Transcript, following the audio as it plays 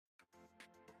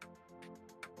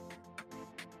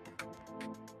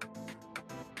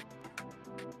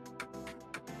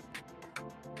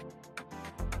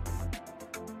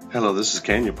Hello, this is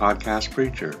Ken, your podcast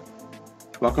preacher.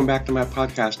 Welcome back to my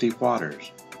podcast, Deep Waters.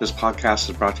 This podcast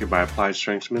is brought to you by Applied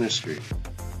Strengths Ministry,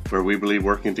 where we believe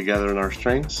working together in our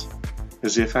strengths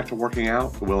is the effect of working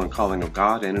out the will and calling of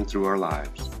God in and through our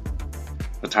lives.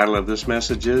 The title of this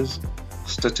message is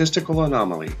Statistical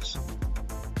Anomalies.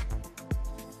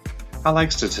 I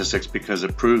like statistics because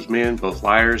it proves men both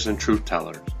liars and truth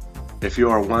tellers. If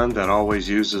you are one that always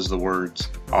uses the words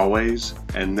always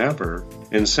and never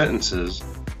in sentences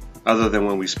other than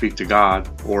when we speak to God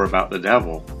or about the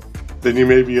devil, then you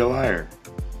may be a liar.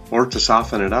 Or to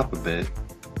soften it up a bit,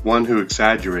 one who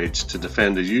exaggerates to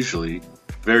defend a usually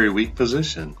very weak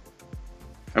position.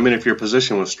 I mean, if your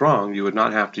position was strong, you would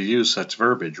not have to use such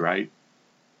verbiage, right?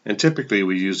 And typically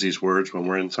we use these words when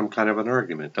we're in some kind of an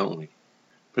argument, don't we?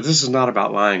 But this is not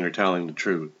about lying or telling the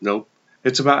truth. Nope.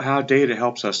 It's about how data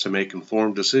helps us to make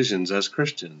informed decisions as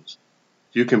Christians.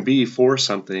 You can be for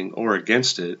something or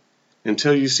against it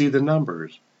until you see the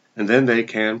numbers, and then they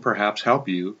can perhaps help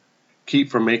you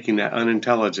keep from making that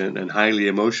unintelligent and highly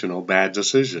emotional bad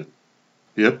decision.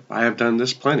 Yep, I have done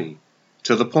this plenty,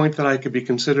 to the point that I could be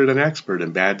considered an expert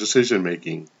in bad decision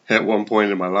making at one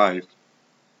point in my life.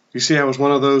 You see, I was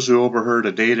one of those who overheard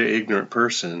a data-ignorant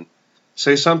person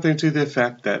say something to the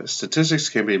effect that statistics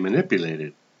can be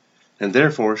manipulated, and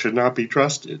therefore should not be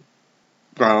trusted.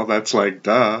 Well, that's like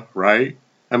duh, right?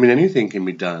 I mean, anything can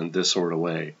be done this sort of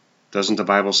way. Doesn't the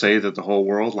Bible say that the whole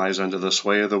world lies under the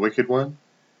sway of the wicked one?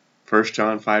 1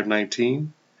 John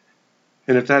 5:19.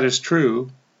 And if that is true,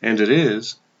 and it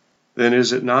is, then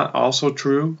is it not also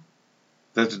true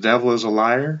that the devil is a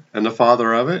liar and the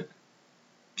father of it?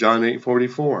 John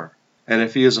 8:44. And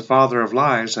if he is a father of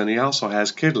lies, then he also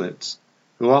has kidletts,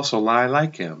 who also lie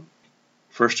like him.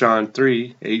 1 John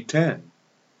 3:8-10.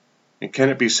 And can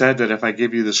it be said that if I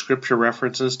give you the scripture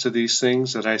references to these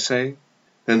things that I say,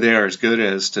 then they are as good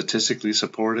as statistically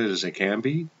supported as they can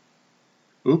be?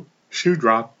 Oop, shoe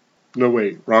drop. No,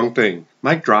 wait, wrong thing.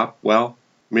 Mic drop, well,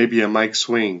 maybe a mic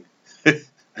swing.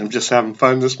 I'm just having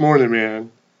fun this morning,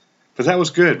 man. But that was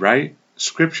good, right?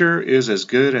 Scripture is as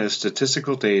good as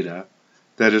statistical data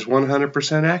that is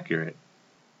 100% accurate.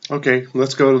 Okay,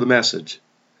 let's go to the message.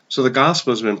 So the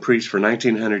gospel has been preached for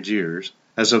 1900 years,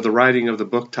 as of the writing of the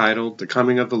book titled The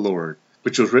Coming of the Lord,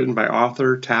 which was written by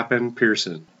author Tappan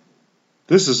Pearson.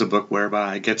 This is a book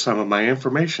whereby I get some of my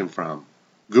information from.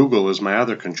 Google is my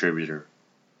other contributor.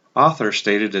 Author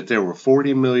stated that there were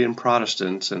 40 million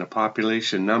Protestants in a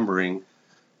population numbering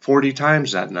 40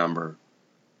 times that number,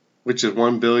 which is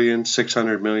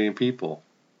 1,600,000,000 people,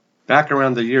 back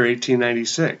around the year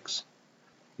 1896.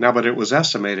 Now, but it was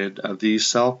estimated of these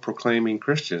self-proclaiming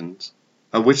Christians,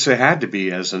 of which they had to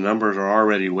be as the numbers are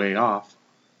already way off,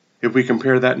 if we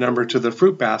compare that number to the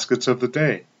fruit baskets of the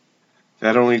day,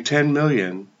 that only 10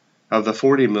 million of the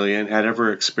 40 million had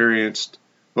ever experienced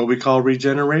what we call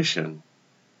regeneration,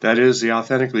 that is, the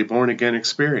authentically born-again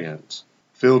experience,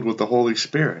 filled with the Holy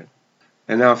Spirit.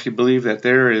 And now if you believe that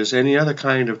there is any other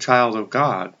kind of child of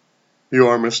God, you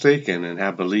are mistaken and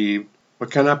have believed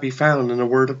what cannot be found in the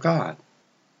Word of God.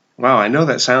 Wow, I know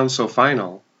that sounds so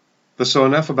final, but so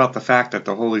enough about the fact that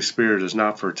the Holy Spirit is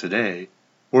not for today,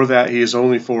 or that He is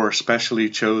only for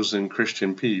specially chosen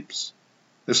Christian peeps.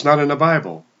 It's not in the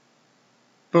Bible.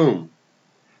 Boom.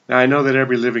 Now I know that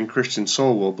every living Christian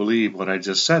soul will believe what I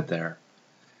just said there,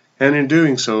 and in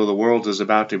doing so the world is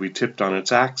about to be tipped on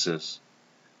its axis,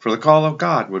 for the call of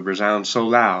God would resound so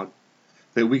loud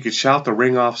that we could shout the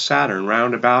ring off Saturn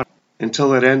round about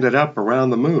until it ended up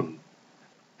around the moon.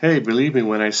 Hey, believe me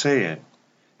when I say it.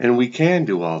 And we can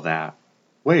do all that.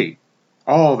 Wait,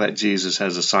 all that Jesus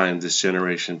has assigned this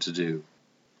generation to do.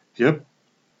 Yep.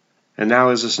 And now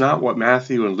is this not what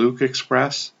Matthew and Luke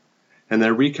express in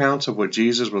their recounts of what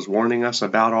Jesus was warning us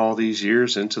about all these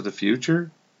years into the future?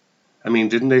 I mean,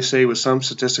 didn't they say with some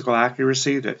statistical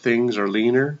accuracy that things are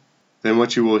leaner than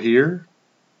what you will hear?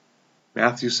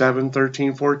 Matthew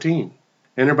 7:13-14.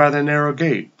 Enter by the narrow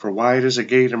gate, for wide is the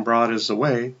gate and broad is the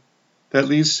way that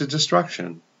leads to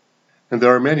destruction, and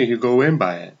there are many who go in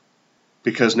by it,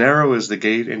 because narrow is the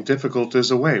gate and difficult is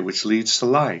the way which leads to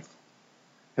life,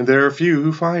 and there are few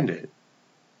who find it.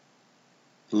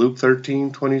 Luke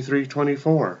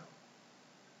 13:23-24.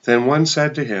 Then one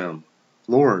said to him,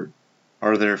 Lord,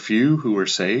 are there few who are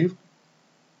saved?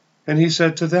 And he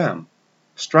said to them,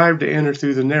 Strive to enter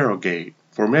through the narrow gate,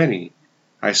 for many,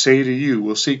 I say to you,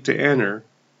 will seek to enter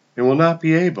and will not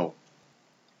be able.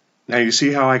 Now you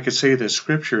see how I could say that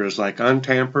Scripture is like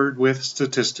untampered with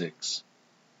statistics.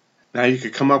 Now you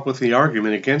could come up with the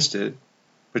argument against it,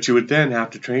 but you would then have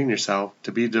to train yourself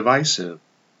to be divisive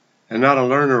and not a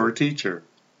learner or teacher.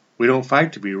 We don't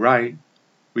fight to be right.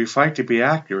 We fight to be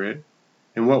accurate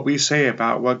and what we say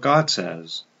about what God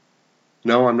says.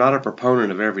 No, I'm not a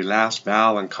proponent of every last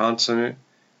vowel and consonant,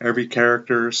 every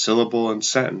character, syllable, and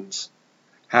sentence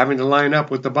having to line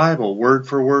up with the Bible word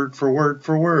for word for word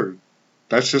for word.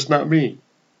 That's just not me.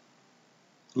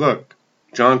 Look,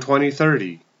 John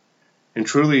 20:30. And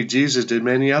truly Jesus did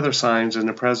many other signs in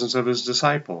the presence of his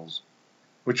disciples,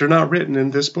 which are not written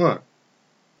in this book.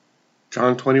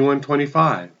 John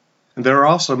 21:25. And there are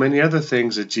also many other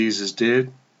things that Jesus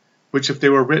did, which if they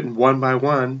were written one by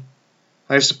one,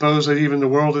 I suppose that even the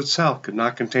world itself could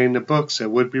not contain the books that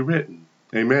would be written.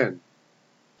 Amen.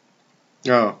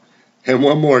 Oh, and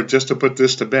one more just to put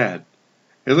this to bed.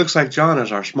 It looks like John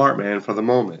is our smart man for the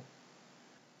moment.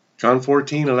 John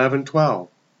 14:11-12.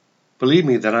 Believe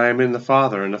me that I am in the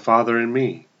Father and the Father in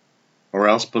me, or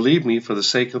else believe me for the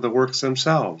sake of the works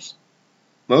themselves.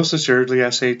 Most assuredly I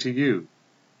say to you,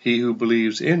 he who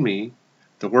believes in me,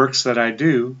 the works that I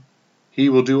do, he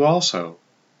will do also,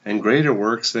 and greater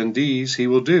works than these he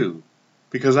will do,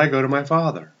 because I go to my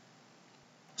Father.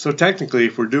 So technically,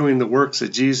 if we're doing the works that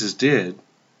Jesus did,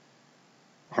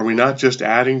 are we not just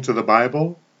adding to the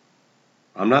Bible?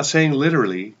 I'm not saying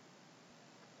literally,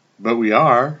 but we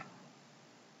are.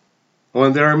 Oh,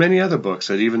 and there are many other books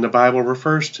that even the Bible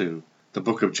refers to, the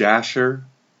book of Jasher,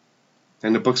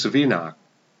 and the books of Enoch,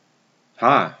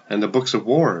 and the books of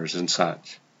wars and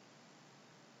such.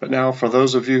 But now, for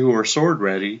those of you who are sword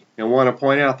ready and want to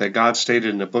point out that God stated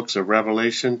in the books of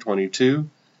Revelation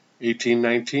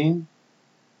 22:18-19,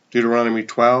 Deuteronomy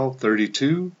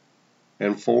 12:32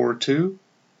 and 4:2,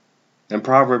 and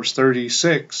Proverbs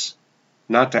 36,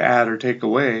 not to add or take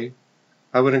away,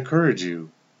 I would encourage you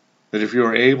that if you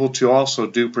are able to also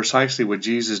do precisely what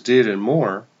Jesus did and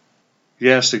more,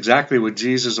 yes, exactly what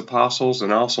Jesus' apostles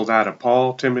and also that of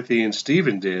Paul, Timothy, and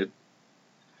Stephen did,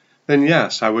 then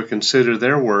yes, I would consider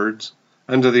their words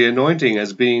under the anointing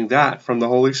as being that from the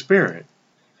Holy Spirit.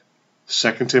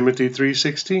 2 Timothy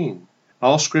 3:16.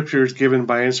 All Scripture is given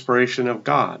by inspiration of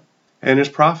God, and is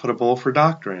profitable for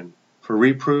doctrine, for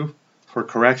reproof, for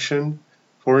correction,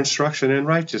 for instruction in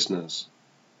righteousness.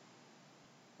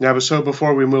 Now, so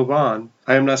before we move on,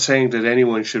 I am not saying that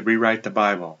anyone should rewrite the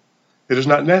Bible. It is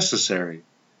not necessary.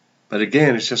 But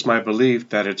again, it's just my belief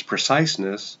that its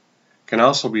preciseness can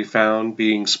also be found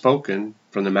being spoken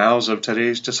from the mouths of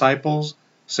today's disciples,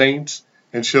 saints,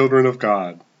 and children of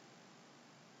God.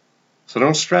 So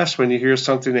don't stress when you hear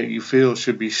something that you feel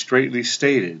should be straightly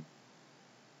stated,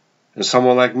 and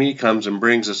someone like me comes and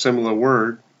brings a similar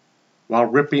word while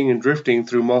ripping and drifting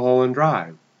through Mulholland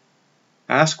Drive.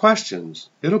 Ask questions.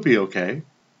 It'll be okay.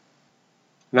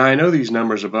 Now, I know these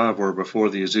numbers above were before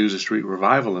the Azusa Street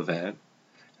Revival event,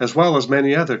 as well as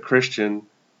many other Christian,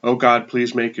 "Oh God,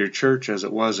 please make your church" as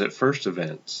it was at first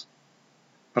events.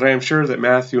 But I am sure that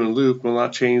Matthew and Luke will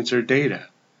not change their data,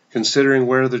 considering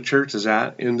where the church is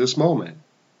at in this moment.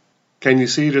 Can you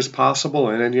see it as possible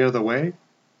in any other way?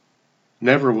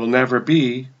 Never will never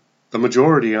be the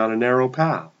majority on a narrow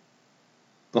path.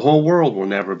 The whole world will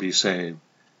never be saved.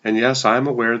 And yes, I am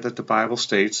aware that the Bible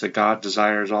states that God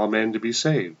desires all men to be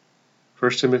saved.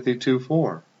 1 Timothy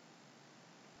 2:4.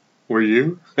 Were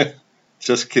you?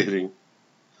 Just kidding.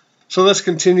 So let's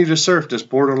continue to surf this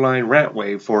borderline rant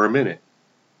wave for a minute.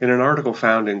 In an article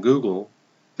found in Google,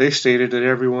 they stated that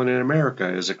everyone in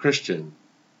America is a Christian,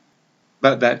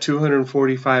 but that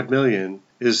 245 million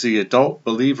is the adult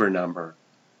believer number,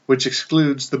 which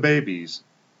excludes the babies.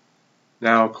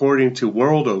 Now, according to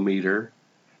Worldometer,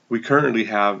 we currently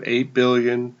have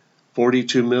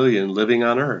 8,042,000,000 living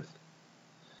on Earth.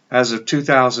 As of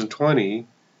 2020,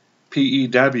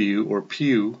 PEW or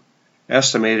Pew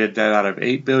estimated that out of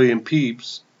 8 billion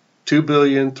peeps,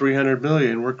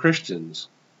 2,300,000,000 were Christians.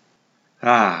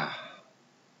 There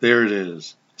it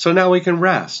is. So now we can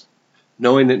rest,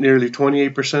 knowing that nearly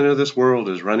 28% of this world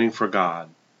is running for God.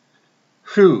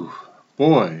 Whew,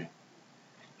 boy.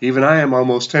 Even I am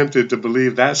almost tempted to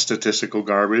believe that statistical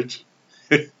garbage.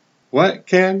 What,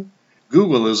 Ken?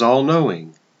 Google is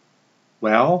all-knowing.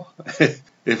 Well,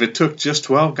 if it took just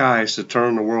 12 guys to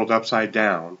turn the world upside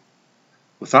down,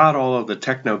 without all of the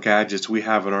techno-gadgets we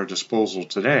have at our disposal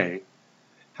today,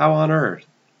 how on earth,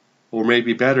 or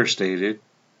maybe better stated,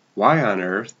 why on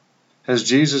earth, has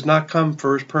Jesus not come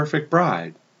for his perfect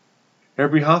bride?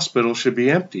 Every hospital should be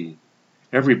empty,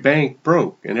 every bank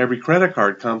broke, and every credit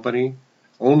card company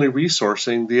only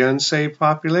resourcing the unsaved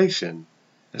population,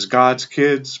 as God's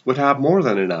kids would have more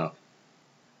than enough.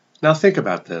 Now think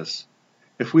about this.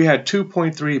 If we had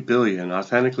 2.3 billion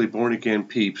authentically born-again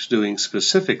peeps doing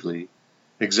specifically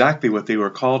exactly what they were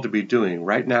called to be doing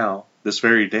right now, this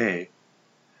very day,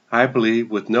 I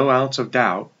believe with no ounce of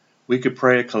doubt we could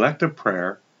pray a collective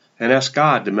prayer and ask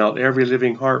God to melt every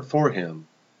living heart for him.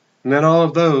 And then all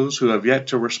of those who have yet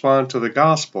to respond to the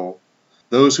gospel,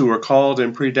 those who were called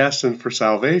and predestined for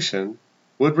salvation,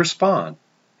 would respond.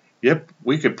 Yep,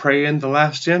 we could pray in the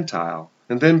last Gentile,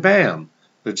 and then bam,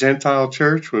 the Gentile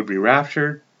church would be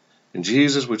raptured, and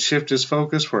Jesus would shift his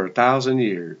focus for 1,000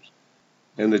 years,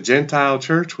 and the Gentile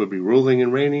church would be ruling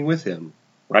and reigning with him,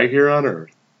 right here on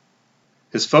earth.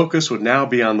 His focus would now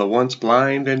be on the once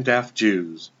blind and deaf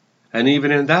Jews, and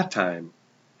even in that time,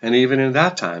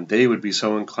 they would be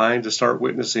so inclined to start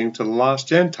witnessing to the lost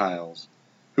Gentiles,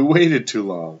 who waited too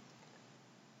long.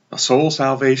 A soul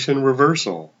salvation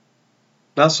reversal.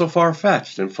 Not so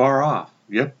far-fetched and far off,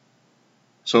 yep.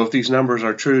 So if these numbers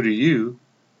are true to you,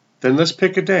 then let's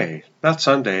pick a day, not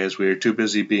Sunday as we are too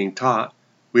busy being taught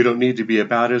we don't need to be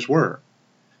about his work.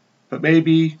 But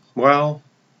maybe, well,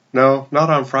 no, not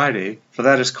on Friday, for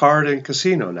that is card and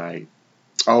casino night.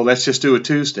 Oh, let's just do a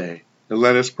Tuesday, and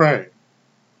let us pray.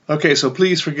 Okay, so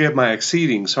please forgive my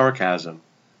exceeding sarcasm,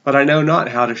 but I know not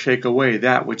how to shake away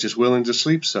that which is willing to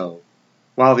sleep so,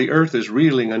 while the earth is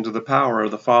reeling under the power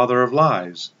of the father of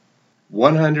lies.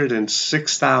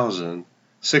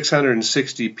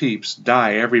 106,660 peeps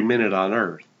die every minute on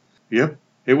earth. Yep,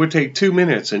 it would take 2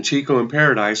 minutes and Chico and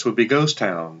Paradise would be ghost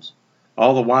towns.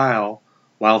 All the while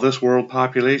this world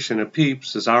population of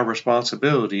peeps is our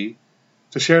responsibility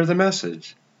to share the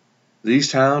message.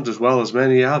 These towns, as well as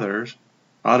many others,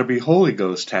 ought to be Holy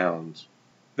Ghost towns.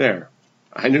 There,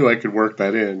 I knew I could work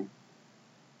that in.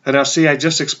 And now see, I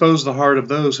just exposed the heart of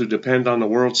those who depend on the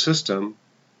world system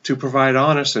to provide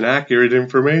honest and accurate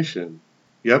information.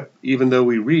 Yep, even though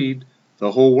we read,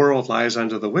 the whole world lies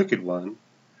under the wicked one,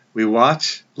 we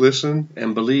watch, listen,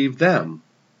 and believe them.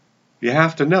 You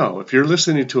have to know, if you're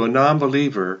listening to a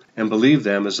non-believer and believe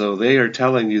them as though they are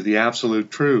telling you the absolute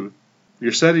truth,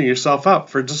 you're setting yourself up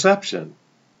for deception.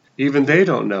 Even they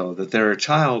don't know that they're a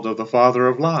child of the father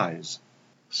of lies,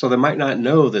 so they might not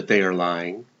know that they are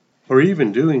lying, or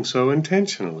even doing so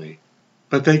intentionally.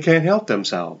 But they can't help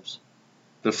themselves.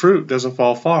 The fruit doesn't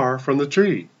fall far from the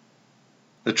tree.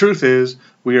 The truth is,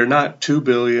 we are not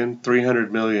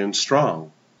 2,300,000,000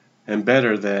 strong, and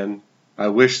better than I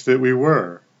wish that we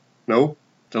were. Nope.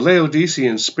 The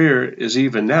Laodicean spirit is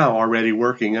even now already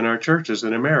working in our churches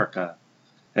in America,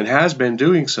 and has been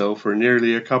doing so for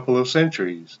nearly a couple of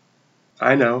centuries.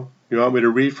 I know, you want me to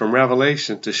read from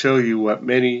Revelation to show you what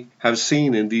many have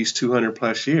seen in these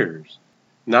 200+ years.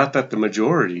 Not that the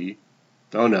majority,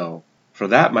 oh no, for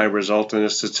that might result in a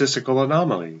statistical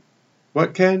anomaly.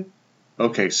 What, Ken?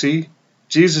 Okay, see,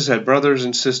 Jesus had brothers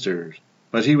and sisters,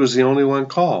 but he was the only one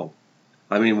called.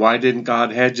 I mean, why didn't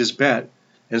God hedge his bet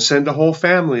and send a whole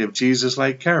family of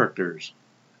Jesus-like characters?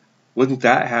 Wouldn't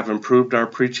that have improved our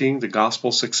preaching the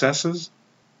gospel successes?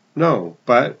 No,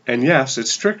 but, and yes,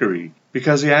 it's trickery,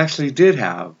 because he actually does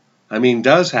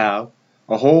have,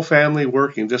 a whole family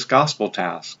working this gospel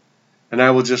task. And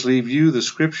I will just leave you the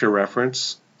scripture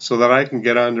reference so that I can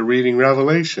get on to reading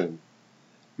Revelation.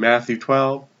 Matthew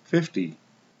 12:50.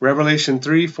 Revelation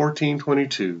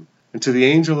 3:14-22. And to the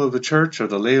angel of the church of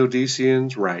the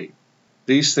Laodiceans write,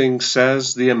 These things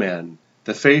says the Amen,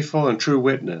 the faithful and true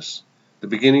witness, the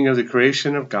beginning of the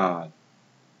creation of God.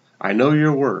 I know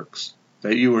your works,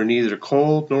 that you are neither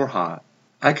cold nor hot.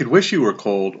 I could wish you were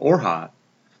cold or hot.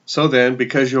 So then,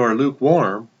 because you are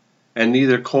lukewarm, and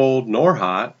neither cold nor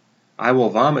hot, I will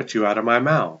vomit you out of my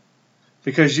mouth.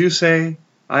 Because you say,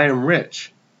 I am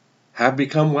rich, have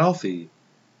become wealthy,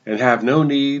 and have no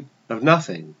need of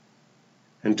nothing,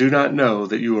 and do not know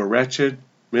that you are wretched,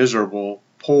 miserable,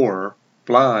 poor,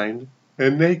 blind,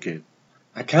 and naked.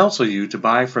 I counsel you to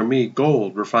buy from me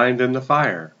gold refined in the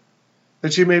fire,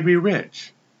 that you may be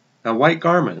rich, and white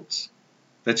garments,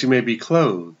 that you may be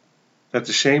clothed, that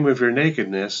the shame of your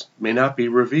nakedness may not be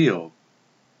revealed,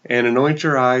 and anoint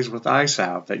your eyes with eye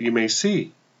salve, that you may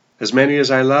see. As many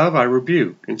as I love, I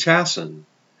rebuke and chasten.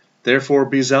 Therefore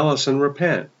be zealous and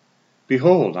repent.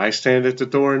 Behold, I stand at the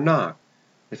door and knock.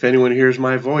 If anyone hears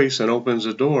my voice and opens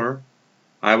the door,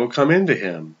 I will come into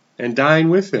him, and dine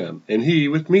with him, and he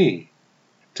with me.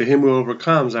 To him who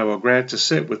overcomes I will grant to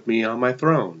sit with me on my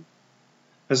throne,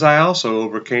 as I also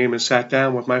overcame and sat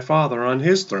down with my Father on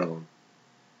his throne.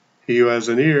 He who has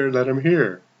an ear, let him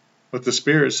hear what the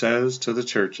Spirit says to the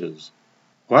churches.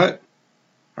 What?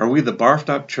 Are we the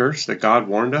barfed-up church that God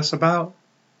warned us about?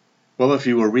 Well, if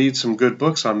you will read some good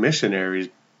books on missionaries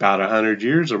about 100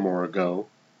 years or more ago,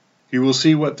 you will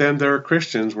see what them there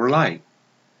Christians were like.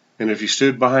 And if you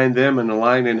stood behind them in the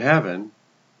line in heaven,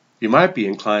 you might be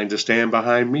inclined to stand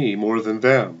behind me more than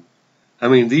them. I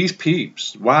mean, these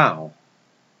peeps, wow.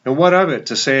 And what of it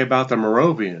to say about the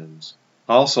Moravians,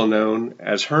 also known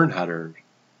as Herrnhuters?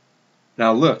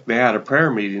 Now look, they had a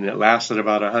prayer meeting that lasted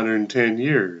about 110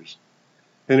 years.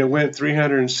 And it went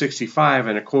 365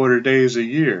 and a quarter days a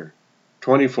year,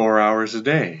 24 hours a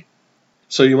day.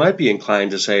 So you might be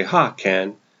inclined to say, "Ha,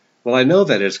 Ken, well, I know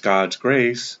that it's God's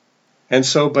grace." And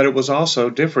so, but it was also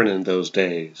different in those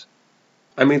days.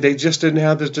 I mean, they just didn't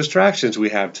have the distractions we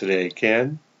have today,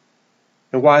 Ken.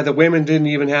 And why, the women didn't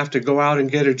even have to go out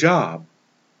and get a job.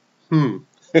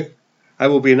 I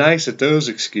will be nice at those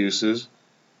excuses,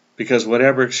 because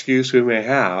whatever excuse we may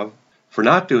have for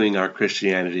not doing our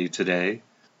Christianity today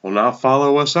will not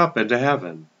follow us up into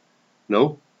heaven.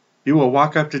 Nope, you will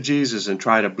walk up to Jesus and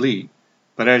try to bleat,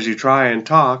 but as you try and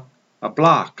talk, a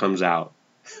blah comes out.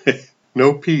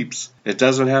 No peeps, it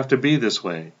doesn't have to be this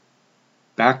way.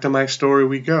 Back to my story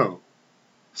we go.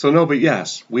 So no, but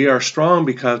yes, we are strong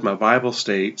because my Bible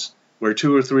states, where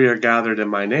 2 or 3 are gathered in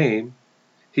my name,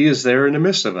 he is there in the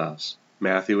midst of us.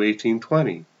 Matthew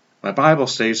 18:20. My Bible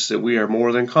states that we are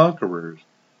more than conquerors.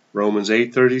 Romans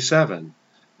 8:37.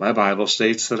 My Bible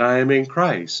states that I am in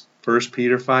Christ. 1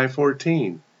 Peter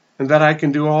 5:14. And that I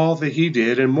can do all that he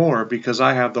did and more because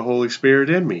I have the Holy Spirit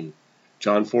in me.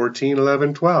 John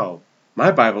 14:11-12.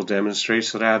 My Bible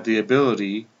demonstrates that I have the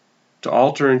ability to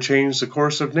alter and change the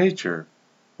course of nature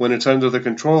when it's under the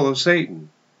control of Satan,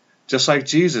 just like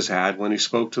Jesus had when he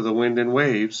spoke to the wind and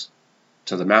waves,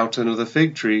 to the mountain of the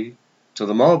fig tree, to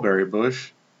the mulberry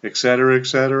bush, etc.,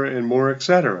 etc., and more,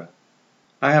 etc.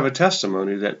 I have a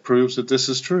testimony that proves that this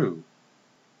is true.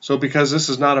 So because this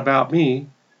is not about me,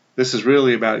 this is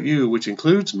really about you, which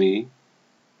includes me,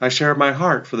 I share my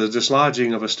heart for the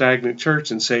dislodging of a stagnant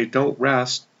church and say, don't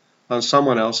rest on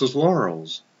someone else's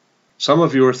laurels. Some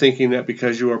of you are thinking that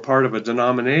because you are part of a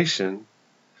denomination,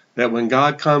 that when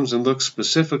God comes and looks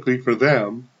specifically for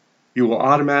them, you will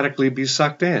automatically be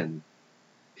sucked in.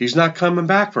 He's not coming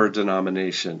back for a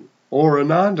denomination, or a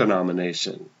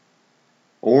non-denomination,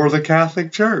 or the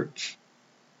Catholic Church,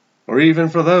 or even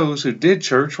for those who did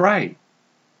church right,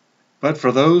 but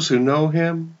for those who know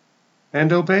him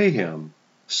and obey him.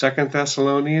 2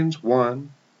 Thessalonians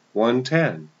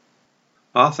 1:1-10.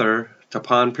 Author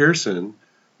Tapan Pearson,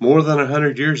 more than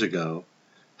 100 years ago,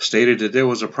 stated that there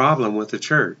was a problem with the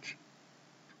church.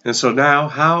 And so now,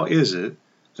 how is it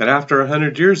that after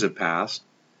 100 years have passed,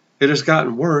 it has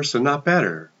gotten worse and not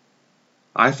better?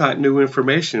 I thought new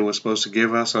information was supposed to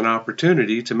give us an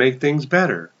opportunity to make things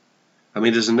better. I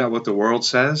mean, isn't that what the world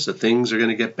says? That things are going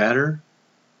to get better?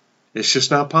 It's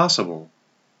just not possible.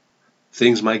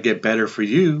 Things might get better for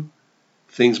you.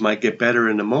 Things might get better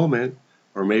in the moment,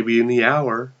 or maybe in the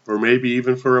hour, or maybe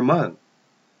even for a month.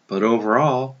 But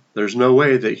overall, there's no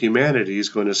way that humanity is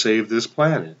going to save this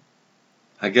planet.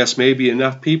 I guess maybe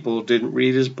enough people didn't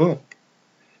read his book.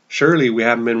 Surely we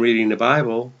haven't been reading the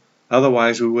Bible,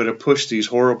 otherwise we would have pushed these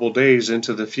horrible days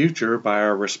into the future by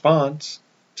our response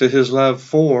to his love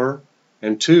for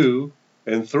and to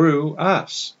and through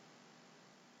us.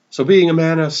 So being a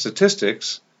man of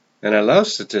statistics, and I love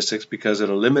statistics because it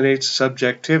eliminates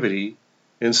subjectivity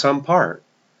in some part,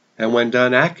 and when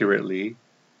done accurately,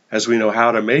 as we know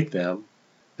how to make them,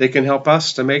 they can help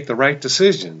us to make the right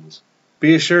decisions.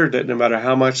 Be assured that no matter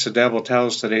how much the devil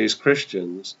tells today's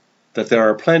Christians, that there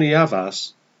are plenty of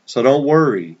us, so don't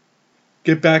worry.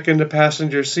 Get back in the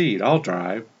passenger seat, I'll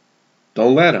drive.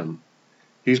 Don't let him.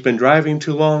 He's been driving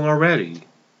too long already.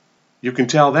 You can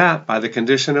tell that by the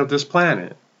condition of this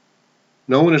planet.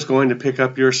 No one is going to pick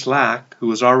up your slack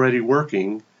who is already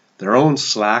working their own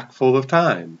slack full of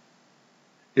time.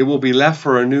 It will be left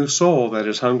for a new soul that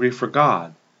is hungry for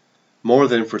God, more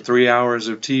than for 3 hours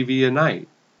of TV a night,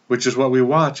 which is what we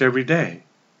watch every day.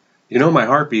 You know, my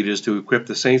heartbeat is to equip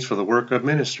the saints for the work of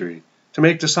ministry, to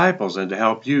make disciples and to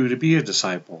help you to be a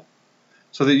disciple,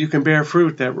 so that you can bear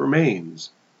fruit that remains.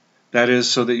 That is,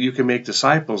 so that you can make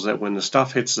disciples that when the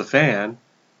stuff hits the fan,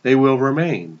 they will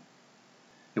remain.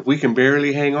 If we can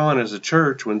barely hang on as a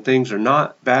church when things are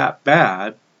not that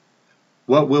bad,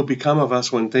 what will become of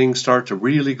us when things start to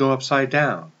really go upside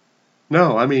down?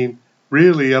 No, I mean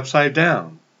really upside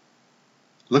down.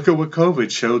 Look at what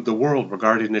COVID showed the world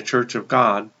regarding the Church of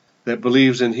God that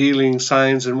believes in healing,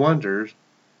 signs, and wonders,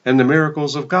 and the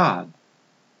miracles of God.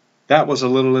 That was a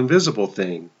little invisible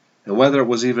thing, and whether it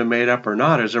was even made up or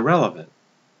not is irrelevant.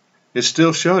 It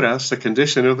still showed us the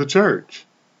condition of the church.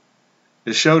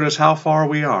 It showed us how far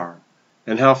we are,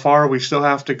 and how far we still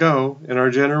have to go in our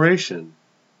generation.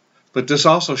 But this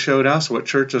also showed us what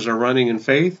churches are running in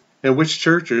faith, and which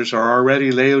churches are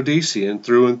already Laodicean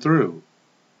through and through.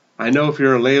 I know if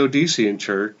you're a Laodicean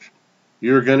church,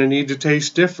 you're going to need to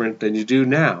taste different than you do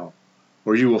now,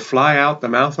 or you will fly out the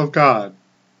mouth of God.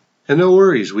 And no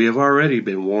worries, we have already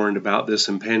been warned about this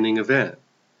impending event.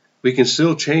 We can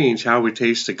still change how we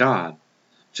taste to God.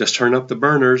 Just turn up the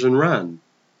burners and run.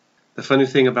 The funny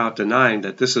thing about denying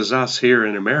that this is us here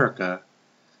in America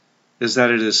is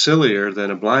that it is sillier than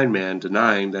a blind man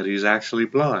denying that he's actually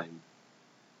blind.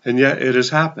 And yet it has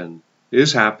happened,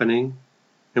 is happening,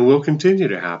 and will continue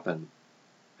to happen.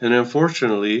 And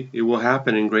unfortunately, it will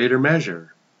happen in greater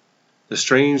measure. The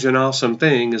strange and awesome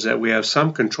thing is that we have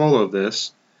some control of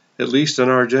this, at least in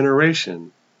our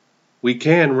generation. We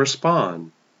can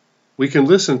respond. We can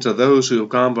listen to those who have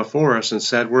gone before us and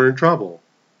said we're in trouble.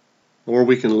 Or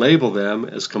we can label them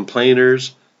as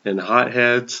complainers and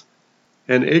hotheads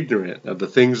and ignorant of the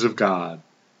things of God,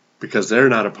 because they're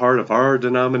not a part of our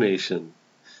denomination.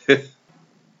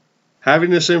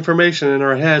 Having this information in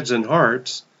our heads and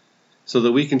hearts so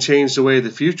that we can change the way the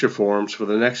future forms for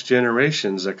the next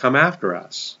generations that come after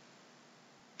us.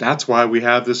 That's why we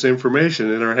have this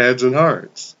information in our heads and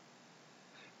hearts.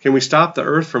 Can we stop the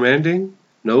earth from ending?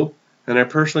 Nope, and I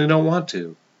personally don't want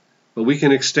to. But we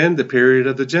can extend the period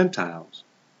of the Gentiles.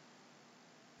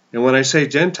 And when I say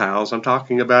Gentiles, I'm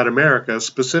talking about America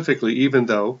specifically, even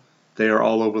though they are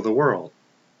all over the world.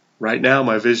 Right now,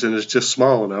 my vision is just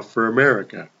small enough for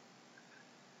America.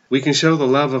 We can show the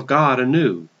love of God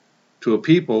anew to a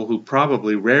people who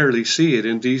probably rarely see it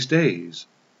in these days,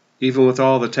 even with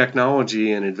all the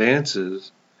technology and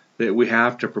advances that we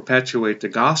have to perpetuate the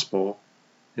gospel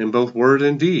in both word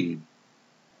and deed.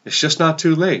 It's just not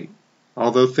too late,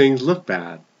 although things look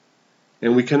bad.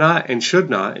 And we cannot and should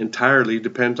not entirely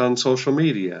depend on social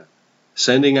media.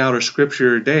 Sending out a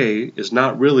scripture a day is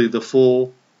not really the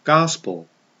full gospel.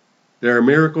 There are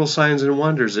miracle signs and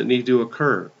wonders that need to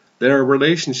occur. There are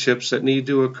relationships that need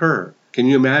to occur. Can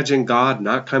you imagine God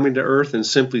not coming to earth and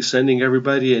simply sending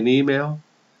everybody an email,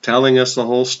 telling us the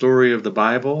whole story of the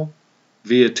Bible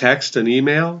via text and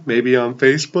email, maybe on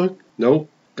Facebook? Nope.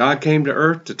 God came to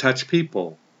earth to touch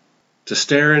people, to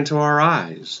stare into our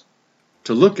eyes,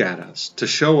 to look at us, to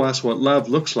show us what love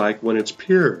looks like when it's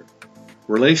pure.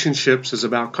 Relationships is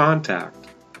about contact.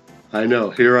 I know,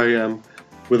 here I am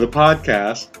with a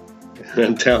podcast, and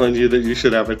I'm telling you that you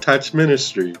should have a touch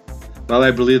ministry. Well,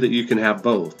 I believe that you can have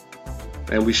both,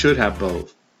 and we should have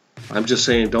both. I'm just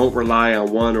saying don't rely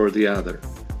on one or the other.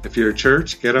 If you're a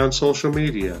church, get on social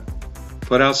media.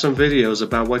 Put out some videos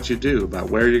about what you do, about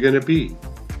where you're going to be.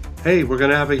 Hey, we're going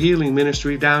to have a healing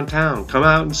ministry downtown. Come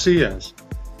out and see us.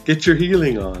 Get your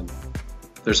healing on.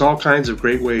 There's all kinds of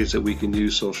great ways that we can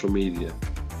use social media,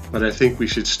 but I think we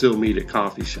should still meet at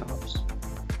coffee shops.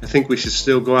 I think we should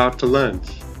still go out to lunch,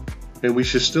 and we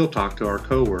should still talk to our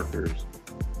coworkers,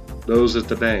 those at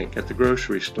the bank, at the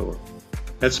grocery store,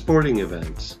 at sporting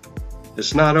events.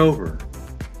 It's not over.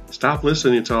 Stop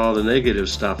listening to all the negative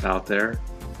stuff out there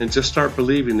and just start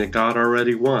believing that God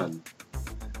already won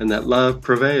and that love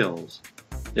prevails.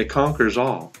 It conquers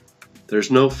all.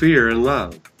 There's no fear in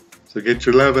love. So get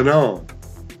your loving on.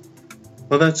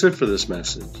 Well, that's it for this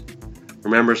message.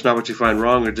 Remember, it's not what you find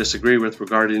wrong or disagree with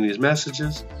regarding these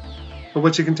messages, but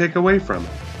what you can take away from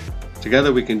it.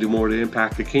 Together we can do more to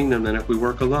impact the kingdom than if we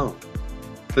work alone.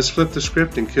 Let's flip the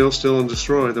script and kill, steal, and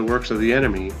destroy the works of the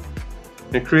enemy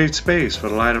and create space for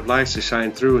the light of life to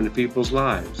shine through into people's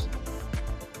lives.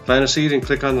 Plant a seed and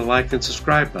click on the like and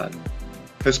subscribe button.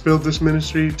 Let's build this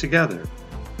ministry together.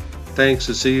 Thanks,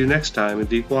 and see you next time in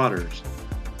Deep Waters.